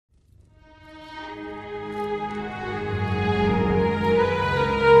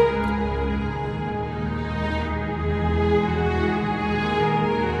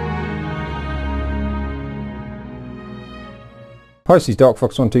Hi, this is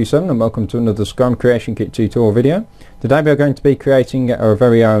DarkFox127 and welcome to another Scrum Creation Kit tutorial video. Today we are going to be creating our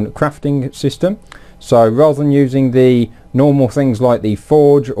very own crafting system. So rather than using the normal things like the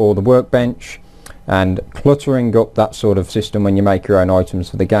forge or the workbench and cluttering up that sort of system when you make your own items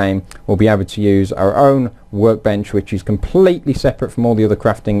for the game, we'll be able to use our own workbench, which is completely separate from all the other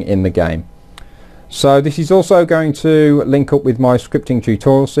crafting in the game. So this is also going to link up with my scripting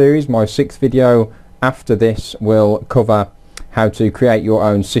tutorial series. My 6th video after this will cover how to create your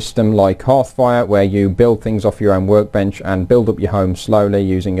own system like Hearthfire, where you build things off your own workbench and build up your home slowly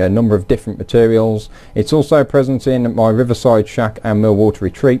using a number of different materials. It's also present in my Riverside Shack and Millwater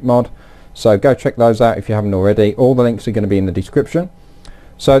Retreat mod, so go check those out if you haven't already. All the links are going to be in the description.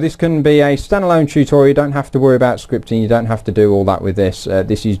 So this can be a standalone tutorial. You don't have to worry about scripting, you don't have to do all that with this.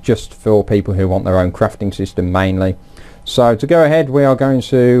 This is just for people who want their own crafting system mainly. So to go ahead, we are going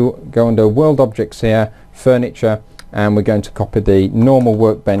to go under World Objects here, Furniture, and we're going to copy the normal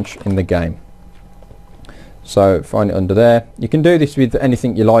workbench in the game. So find it under there. You can do this with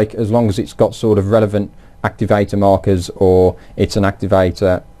anything you like as long as it's got sort of relevant activator markers, or it's an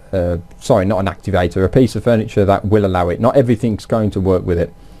activator, sorry, not an activator, a piece of furniture that will allow it. Not everything's going to work with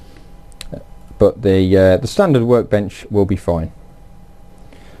it, but the standard workbench will be fine.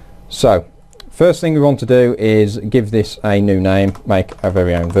 So first thing we want to do is give this a new name, make our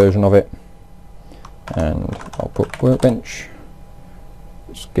very own version of it. And I'll put workbench,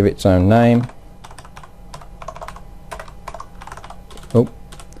 just give it its own name. Oh,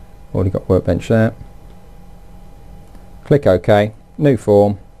 already got workbench there. Click OK, new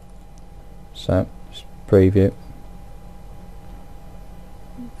form. So just preview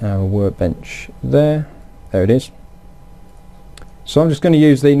our workbench there. There it is. So I'm just going to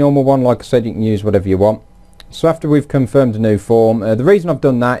use the normal one. Like I said, you can use whatever you want. So after we've confirmed a new form, the reason I've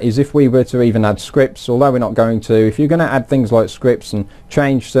done that is if we were to even add scripts, although we're not going to, if you're going to add things like scripts and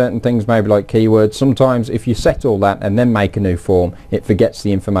change certain things, maybe like keywords, sometimes if you set all that and then make a new form, it forgets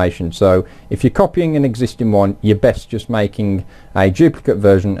the information. So if you're copying an existing one, you're best just making a duplicate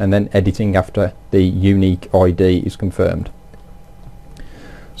version and then editing after the unique ID is confirmed.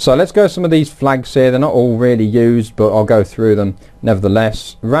 So let's go some of these flags here. They're not all really used, but I'll go through them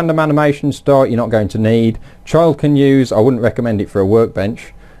nevertheless. Random animation start you're not going to need. Child can use, I wouldn't recommend it for a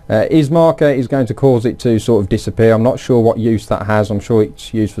workbench. Is marker is going to cause it to sort of disappear. I'm not sure what use that has. I'm sure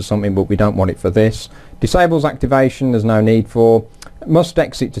it's used for something, but we don't want it for this. Disables activation, there's no need for. Must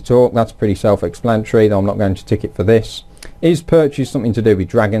exit to talk, that's pretty self-explanatory, though I'm not going to tick it for this. Is purchase something to do with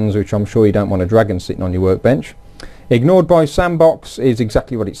dragons, which I'm sure you don't want a dragon sitting on your workbench. Ignored by sandbox is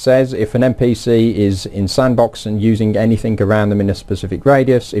exactly what it says. If an NPC is in sandbox and using anything around them in a specific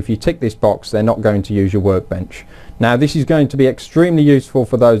radius, if you tick this box, they're not going to use your workbench. Now this is going to be extremely useful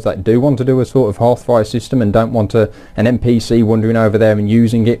for those that do want to do a sort of Hearthfire system and don't want an NPC wandering over there and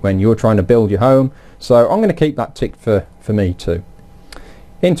using it when you're trying to build your home. So I'm going to keep that ticked for me too.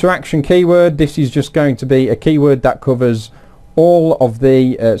 Interaction keyword, this is just going to be a keyword that covers all of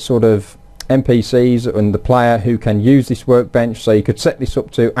the sort of NPCs and the player who can use this workbench. So you could set this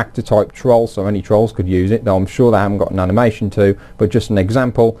up to actor type troll, so any trolls could use it, though I'm sure they haven't got an animation to, but just an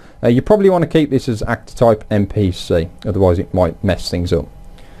example. You probably want to keep this as actor type NPC, otherwise it might mess things up.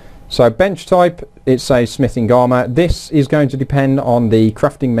 So bench type, it says smithing armor. This is going to depend on the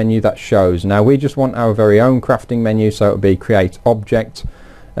crafting menu that shows. Now we just want our very own crafting menu, so it would be create object.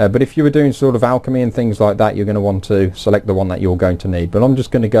 But if you were doing sort of alchemy and things like that, you're going to want to select the one that you're going to need. But I'm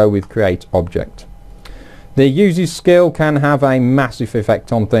just going to go with create object. The user's skill can have a massive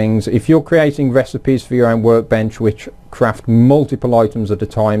effect on things. If you're creating recipes for your own workbench which craft multiple items at a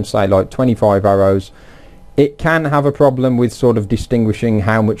time, say like 25 arrows, it can have a problem with sort of distinguishing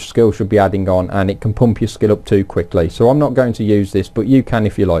how much skill should be adding on, and it can pump your skill up too quickly. So I'm not going to use this, but you can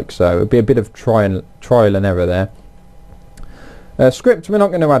if you like. So it'll be a bit of trial and error there. Script, we're not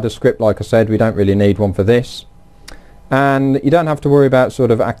going to add a script, like I said, we don't really need one for this. And you don't have to worry about sort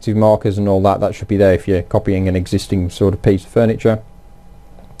of active markers and all that. That should be there if you're copying an existing sort of piece of furniture.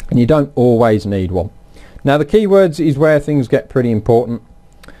 And you don't always need one. Now the keywords is where things get pretty important.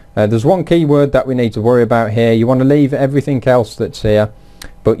 There's one keyword that we need to worry about here. You want to leave everything else that's here,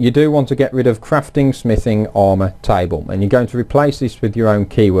 but you do want to get rid of crafting, smithing, armor, table, and you're going to replace this with your own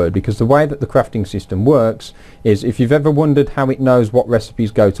keyword, because the way that the crafting system works is, if you've ever wondered how it knows what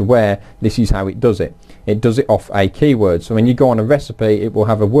recipes go to where, this is how it does it. It does it off a keyword. So when you go on a recipe, it will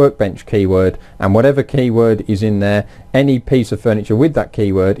have a workbench keyword, and whatever keyword is in there, any piece of furniture with that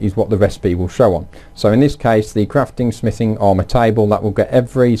keyword is what the recipe will show on. So in this case, the crafting, smithing, armor, table, that will get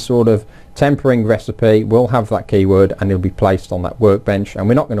every sort of tempering recipe will have that keyword, and it'll be placed on that workbench, and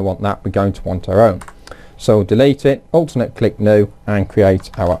we're not going to want that. We're going to want our own. So we'll delete it, alternate click new, and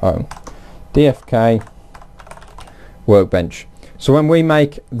create our own DFK workbench. So when we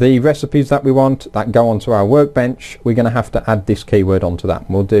make the recipes that we want that go onto our workbench, we're going to have to add this keyword onto that.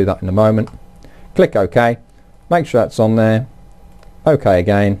 We'll do that in a moment. Click OK, make sure that's on there, OK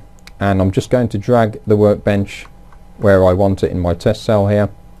again, and I'm just going to drag the workbench where I want it in my test cell here.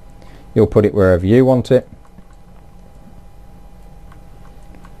 You'll put it wherever you want it,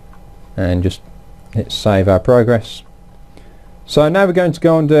 and just hit save our progress. So now we're going to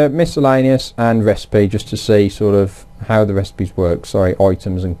go under miscellaneous and recipe just to see sort of how the recipes work. Sorry,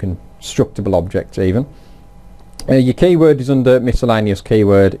 items and constructible objects even. Your keyword is under miscellaneous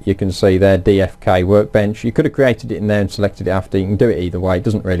keyword. You can see there DFK workbench. You could have created it in there and selected it after. You can do it either way, it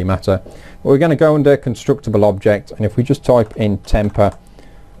doesn't really matter. But we're going to go under constructible object, and if we just type in temper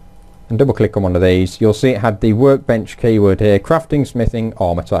and double click on one of these, you'll see it had the workbench keyword here, crafting, smithing,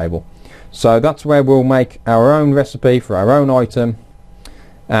 armor table. So that's where we'll make our own recipe for our own item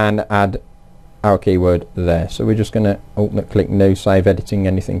and add our keyword there. So we're just going to alternate click new, save editing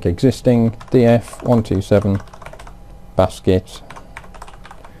anything existing, df127 basket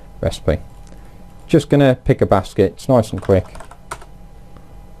recipe. Just going to pick a basket, it's nice and quick.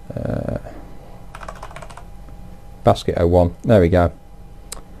 Basket 01, there we go.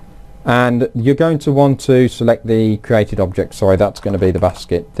 And you're going to want to select the created object. Sorry, that's going to be the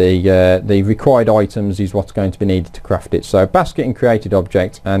basket. The required items is what's going to be needed to craft it. So basket and created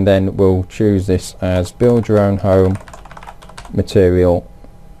object, and then we'll choose this as build your own home. Material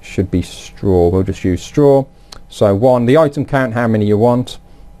should be straw. We'll just use straw. So 1, the item count, how many you want.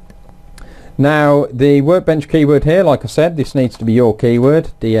 Now the workbench keyword here, like I said, this needs to be your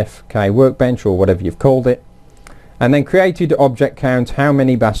keyword, DFK workbench or whatever you've called it. And then created object count, how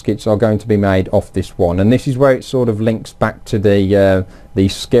many baskets are going to be made off this one. And this is where it sort of links back to the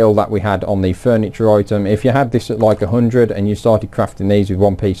skill that we had on the furniture item. If you had this at like 100 and you started crafting these with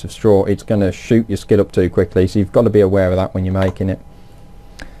one piece of straw, it's going to shoot your skill up too quickly. So you've got to be aware of that when you're making it.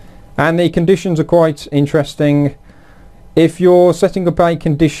 And the conditions are quite interesting. If you're setting up a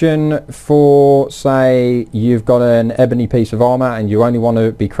condition for, say, you've got an ebony piece of armor and you only want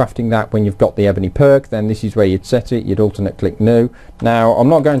to be crafting that when you've got the ebony perk, then this is where you'd set it. You'd alternate click new. Now I'm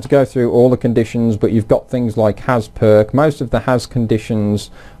not going to go through all the conditions, but you've got things like has perk. Most of the has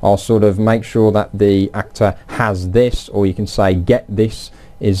conditions are sort of make sure that the actor has this, or you can say get this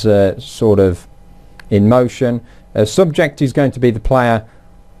is sort of in motion. Subject is going to be the player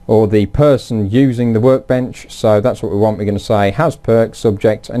or the person using the workbench, so that's what we want. We're going to say has perk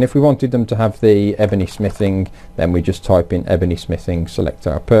subject, and if we wanted them to have the ebony smithing, then we just type in ebony smithing, select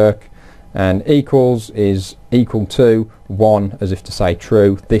our perk, and equals is equal to 1, as if to say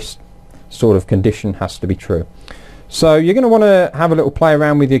true. This sort of condition has to be true. So you're going to want to have a little play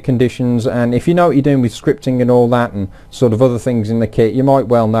around with your conditions, and if you know what you're doing with scripting and all that and sort of other things in the kit, you might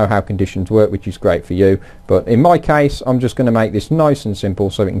well know how conditions work, which is great for you. But in my case, I'm just going to make this nice and simple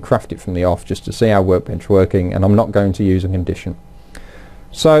so we can craft it from the off just to see our workbench working, and I'm not going to use a condition.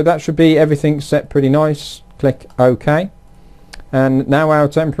 So that should be everything set pretty nice. Click OK. And now our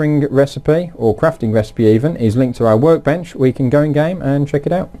tempering recipe, or crafting recipe even, is linked to our workbench. We can go in game and check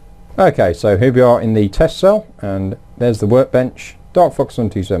it out. Okay, so here we are in the test cell, and there's the workbench, Dark Fox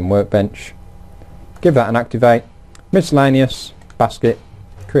 127 workbench. Give that an activate, miscellaneous, basket,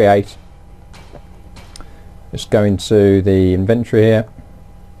 create. Just go into the inventory here.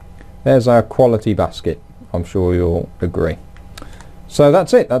 There's our quality basket. I'm sure you'll agree. So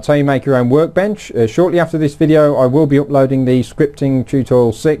that's it. That's how you make your own workbench. Shortly after this video I will be uploading the scripting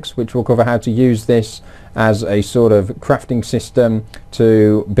tutorial 6, which will cover how to use this as a sort of crafting system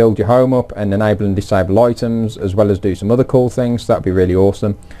to build your home up and enable and disable items, as well as do some other cool things. That'd be really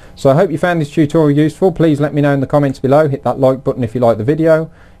awesome. So I hope you found this tutorial useful. Please let me know in the comments below. Hit that like button if you like the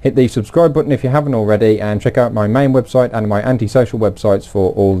video. Hit the subscribe button if you haven't already, and check out my main website and my anti-social websites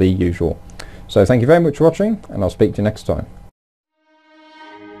for all the usual. So thank you very much for watching, and I'll speak to you next time.